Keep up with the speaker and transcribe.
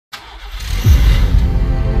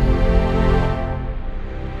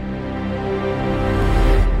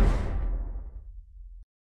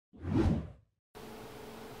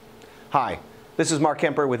Hi, this is Mark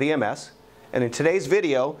Kemper with EMS, and in today's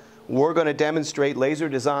video we're going to demonstrate Laser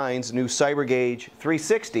Design's new CyberGage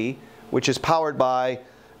 360, which is powered by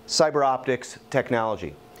CyberOptics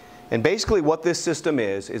technology. And basically what this system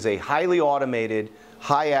is a highly automated,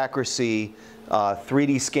 high accuracy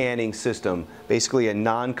 3D scanning system, basically a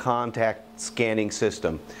non-contact scanning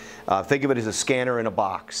system. Think of it as a scanner in a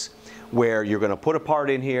box, where you're going to put a part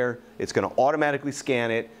in here, it's going to automatically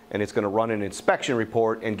scan it, and it's going to run an inspection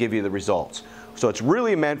report and give you the results. So it's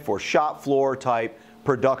really meant for shop floor type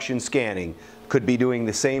production scanning. Could be doing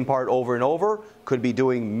the same part over and over, could be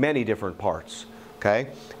doing many different parts. Okay?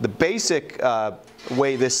 The basic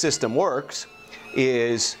way this system works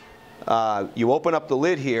is you open up the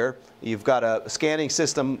lid here, you've got a scanning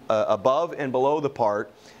system above and below the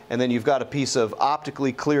part, and then you've got a piece of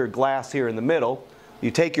optically clear glass here in the middle. You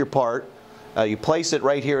take your part, you place it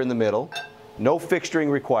right here in the middle, no fixturing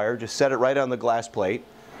required, just set it right on the glass plate,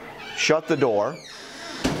 shut the door,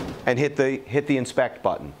 and hit the inspect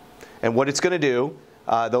button. And what it's going to do,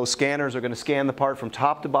 those scanners are going to scan the part from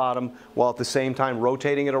top to bottom while at the same time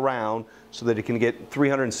rotating it around so that it can get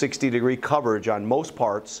 360-degree coverage on most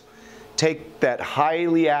parts. Take that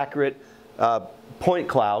highly accurate point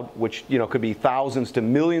cloud, which could be thousands to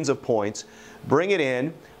millions of points, bring it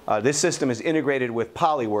in. This system is integrated with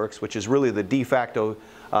Polyworks, which is really the de facto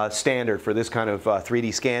standard for this kind of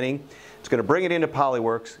 3D scanning. It's going to bring it into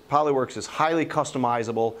Polyworks. Polyworks is highly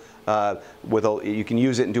customizable. You can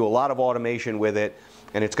use it and do a lot of automation with it.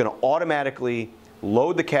 And it's going to automatically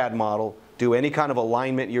load the CAD model, do any kind of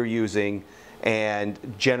alignment you're using, and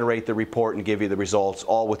generate the report and give you the results,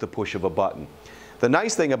 all with the push of a button. The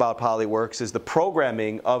nice thing about Polyworks is the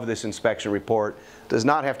programming of this inspection report does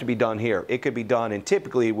not have to be done here. It could be done, and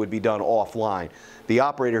typically it would be done offline. The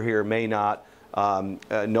operator here may not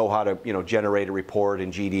know how to generate a report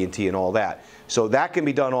and GD&T and all that. So that can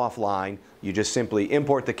be done offline. You just simply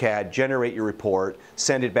import the CAD, generate your report,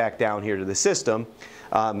 send it back down here to the system.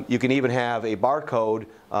 You can even have a barcode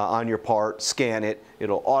on your part, scan it.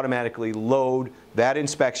 It'll automatically load that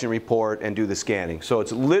inspection report and do the scanning. So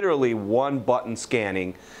it's literally one button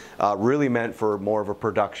scanning, really meant for more of a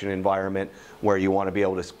production environment where you want to be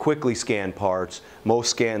able to quickly scan parts.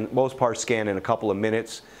 Most parts scan in a couple of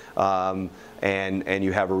minutes, and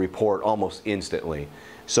you have a report almost instantly.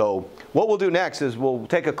 So what we'll do next is we'll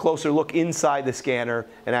take a closer look inside the scanner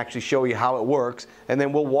and actually show you how it works, and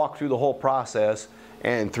then we'll walk through the whole process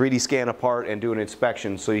and 3D scan a part and do an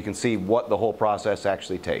inspection so you can see what the whole process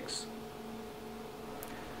actually takes.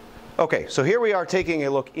 Okay, so here we are taking a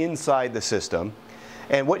look inside the system,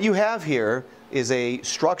 and what you have here is a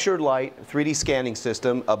structured light 3D scanning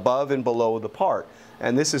system above and below the part.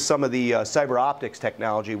 And this is some of the CyberOptics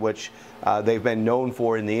technology which they've been known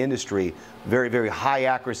for in the industry. Very, very high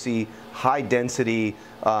accuracy, high density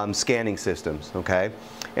scanning systems, okay?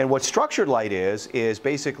 And what structured light is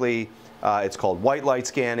basically, it's called white light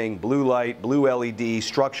scanning, blue LED,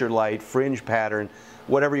 structured light, fringe pattern,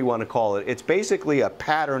 whatever you want to call it. It's basically a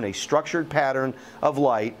pattern, a structured pattern of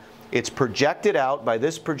light. It's projected out by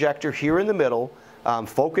this projector here in the middle,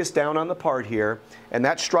 focused down on the part here, and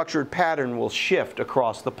that structured pattern will shift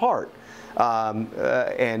across the part.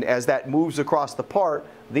 And as that moves across the part,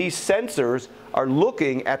 these sensors are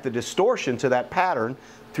looking at the distortion to that pattern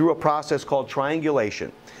through a process called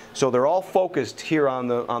triangulation. So they're all focused here on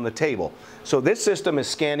the table. So this system is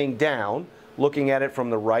scanning down, looking at it from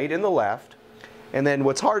the right and the left. And then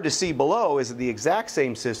what's hard to see below is the exact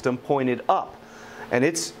same system pointed up. And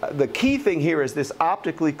the key thing here is this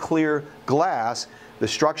optically clear glass. The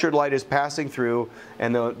structured light is passing through,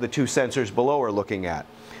 and the two sensors below are looking at.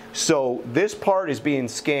 So this part is being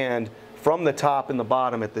scanned from the top and the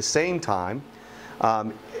bottom at the same time.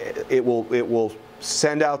 It will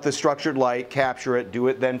send out the structured light, capture it, do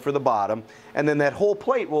it then for the bottom, and then that whole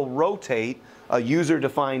plate will rotate a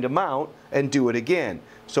user-defined amount and do it again.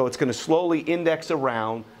 So it's going to slowly index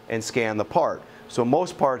around and scan the part. So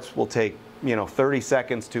most parts will take 30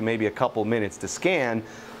 seconds to maybe a couple minutes to scan,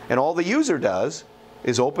 and all the user does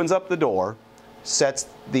is opens up the door, sets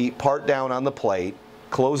the part down on the plate,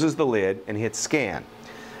 closes the lid, and hits scan.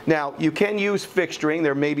 Now you can use fixturing.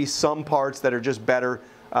 There may be some parts that are just better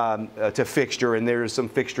to fixture, and there's some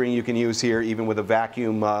fixturing you can use here even with a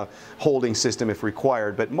vacuum holding system if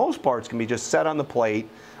required, but most parts can be just set on the plate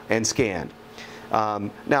and scanned.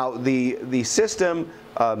 Now the system,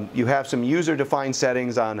 you have some user-defined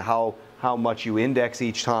settings on how much you index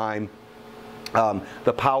each time.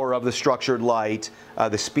 the power of the structured light,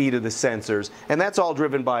 the speed of the sensors, and that's all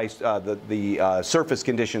driven by the surface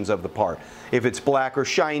conditions of the part. If it's black or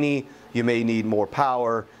shiny, you may need more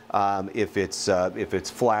power. If it's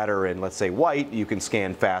flatter and, let's say, white, you can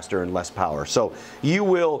scan faster and less power. So you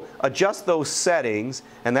will adjust those settings,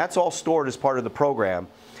 and that's all stored as part of the program.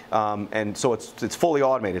 And so it's fully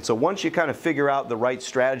automated. So once you kind of figure out the right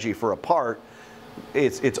strategy for a part,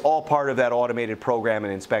 it's all part of that automated program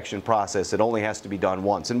and inspection process. It only has to be done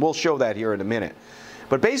once, and we'll show that here in a minute.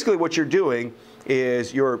 But basically what you're doing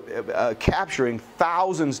is you're capturing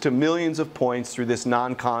thousands to millions of points through this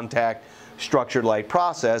non-contact structured light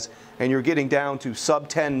process, and you're getting down to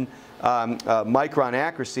sub-10 micron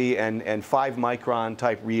accuracy and 5 micron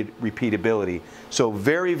type repeatability. So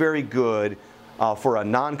very, very good for a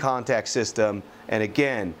non-contact system. And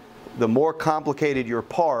again, the more complicated your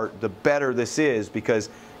part, the better this is, because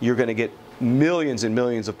you're going to get millions and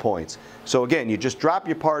millions of points. So again, you just drop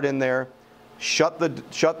your part in there, shut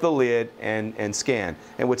the lid, and scan.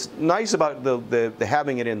 And what's nice about the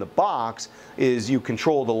having it in the box is you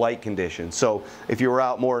control the light conditions. So if you were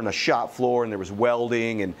out more in a shop floor and there was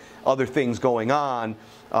welding and other things going on,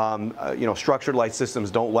 you know, structured light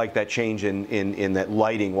systems don't like that change in that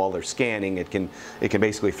lighting while they're scanning. It can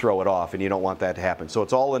basically throw it off, and you don't want that to happen. So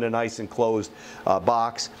it's all in a nice enclosed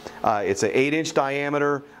box. It's an 8-inch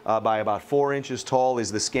diameter by about 4 inches tall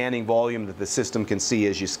is the scanning volume that the system can see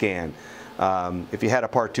as you scan. If you had a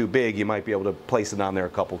part too big, you might be able to place it on there a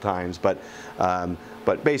couple times, but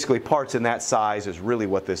basically parts in that size is really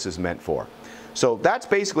what this is meant for. So that's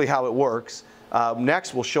basically how it works.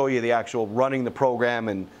 Next, we'll show you the actual running the program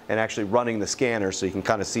and actually running the scanner, so you can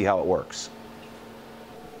kind of see how it works.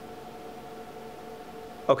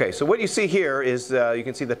 Okay, so what you see here is you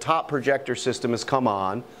can see the top projector system has come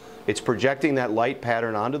on. It's projecting that light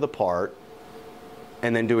pattern onto the part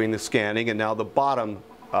and then doing the scanning, and now the bottom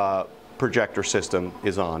projector system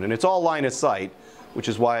is on. And it's all line of sight, which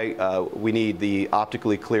is why we need the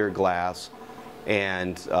optically clear glass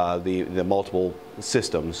and the multiple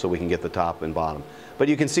systems so we can get the top and bottom. But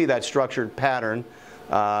you can see that structured pattern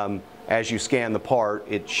as you scan the part.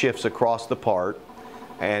 It shifts across the part,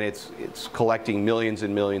 and it's collecting millions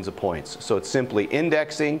and millions of points. So it's simply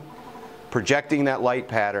indexing, projecting that light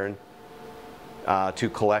pattern to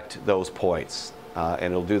collect those points. And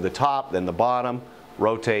it'll do the top, then the bottom,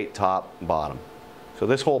 rotate, top, bottom. So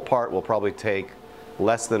this whole part will probably take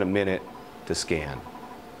less than a minute to scan.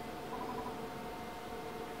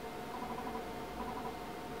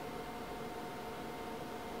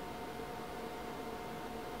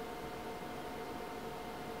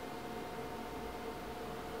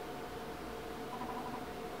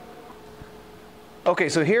 Okay,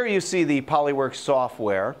 so here you see the Polyworks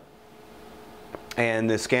software, and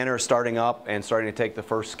the scanner is starting up and starting to take the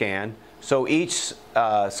first scan. So each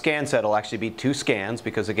scan set will actually be 2 scans,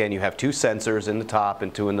 because again you have 2 sensors in the top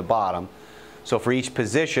and 2 in the bottom. So for each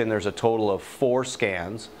position there's a total of 4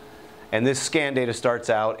 scans, and this scan data starts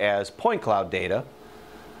out as point cloud data.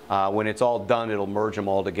 When it's all done, it'll merge them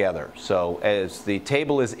all together. So as the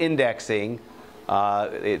table is indexing,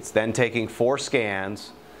 it's then taking 4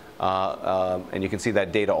 scans, and you can see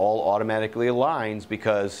that data all automatically aligns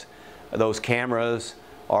because those cameras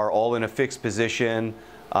are all in a fixed position,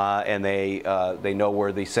 and they know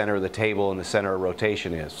where the center of the table and the center of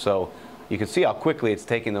rotation is. So you can see how quickly it's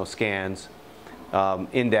taking those scans,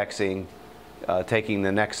 indexing, taking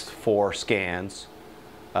the next 4 scans,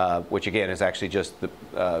 which again is actually just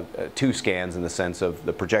the 2 scans in the sense of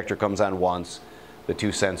the projector comes on once, the 2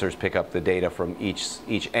 sensors pick up the data from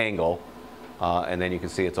each angle, and then you can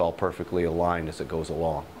see it's all perfectly aligned as it goes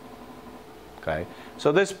along. Okay,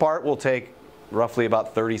 so this part will take roughly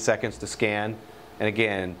about 30 seconds to scan, and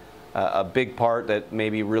again, a big part that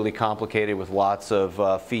may be really complicated with lots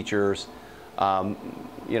of features,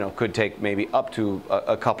 you know, could take maybe up to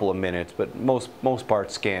a couple of minutes, but most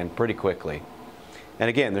parts scan pretty quickly. And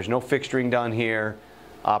again, there's no fixturing done here.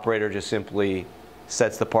 Operator just simply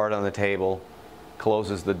sets the part on the table,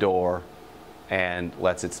 closes the door, and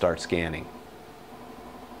lets it start scanning.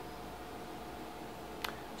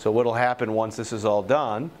 So what will happen once this is all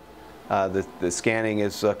done, the scanning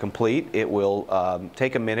is complete, it will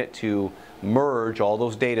take a minute to merge all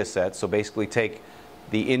those data sets. So basically take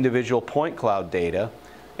the individual point cloud data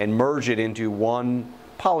and merge it into one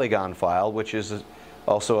polygon file, which is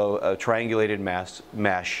also a triangulated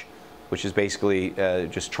mesh, which is basically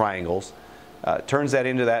just triangles. Turns that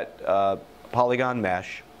into that polygon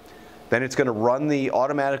mesh. Then it's going to run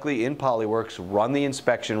automatically in Polyworks, run the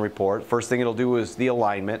inspection report. First thing it'll do is the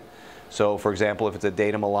alignment. So for example, if it's a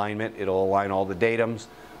datum alignment, it'll align all the datums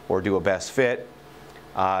or do a best fit.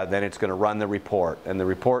 then it's going to run the report. And the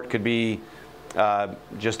report could be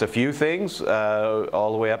just a few things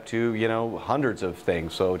all the way up to, you know, hundreds of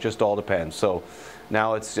things. So it just all depends. So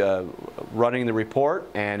now it's running the report,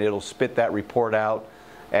 and it'll spit that report out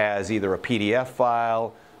as either a PDF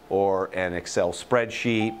file or an Excel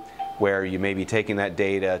spreadsheet, where you may be taking that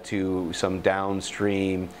data to some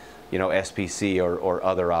downstream, you know, SPC or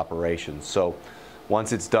other operations. So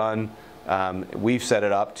once it's done, we've set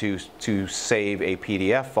it up to save a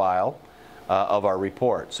PDF file of our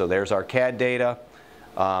report. So there's our CAD data.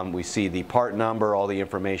 We see the part number, all the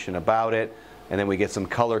information about it, and then we get some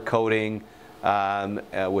color coding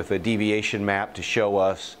with a deviation map to show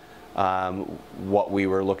us what we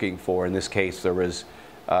were looking for. In this case, there was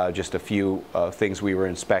just a few things we were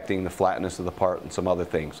inspecting, the flatness of the part and some other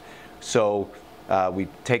things. So we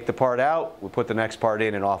take the part out, we put the next part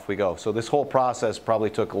in, and off we go. So this whole process probably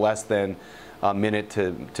took less than a minute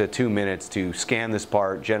to 2 minutes to scan this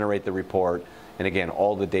part, generate the report, and again,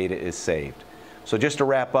 all the data is saved. So just to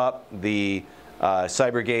wrap up, the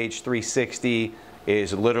CyberGage 360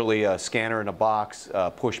 is literally a scanner in a box,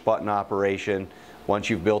 push button operation. Once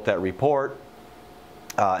you've built that report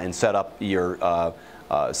and set up your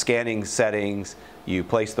scanning settings, you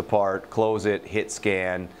place the part, close it, hit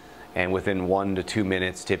scan, and within 1 to 2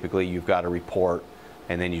 minutes typically you've got a report,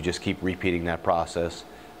 and then you just keep repeating that process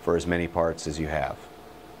for as many parts as you have.